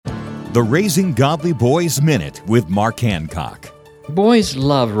The Raising Godly Boys Minute with Mark Hancock. Boys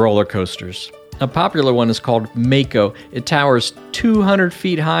love roller coasters. A popular one is called Mako. It towers 200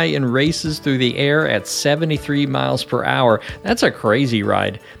 feet high and races through the air at 73 miles per hour. That's a crazy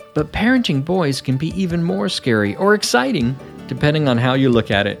ride. But parenting boys can be even more scary or exciting, depending on how you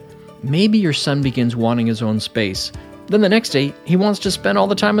look at it. Maybe your son begins wanting his own space. Then the next day, he wants to spend all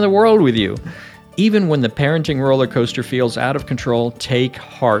the time in the world with you. Even when the parenting roller coaster feels out of control, take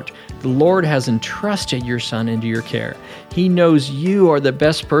heart. The Lord has entrusted your son into your care. He knows you are the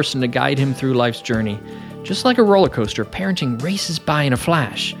best person to guide him through life's journey. Just like a roller coaster, parenting races by in a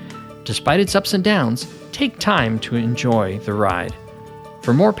flash. Despite its ups and downs, take time to enjoy the ride.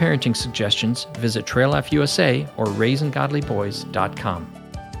 For more parenting suggestions, visit Trail Life USA or RaisingGodlyBoys.com.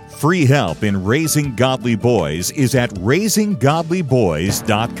 Free help in raising godly boys is at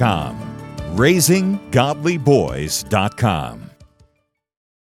RaisingGodlyBoys.com. RaisingGodlyBoys.com.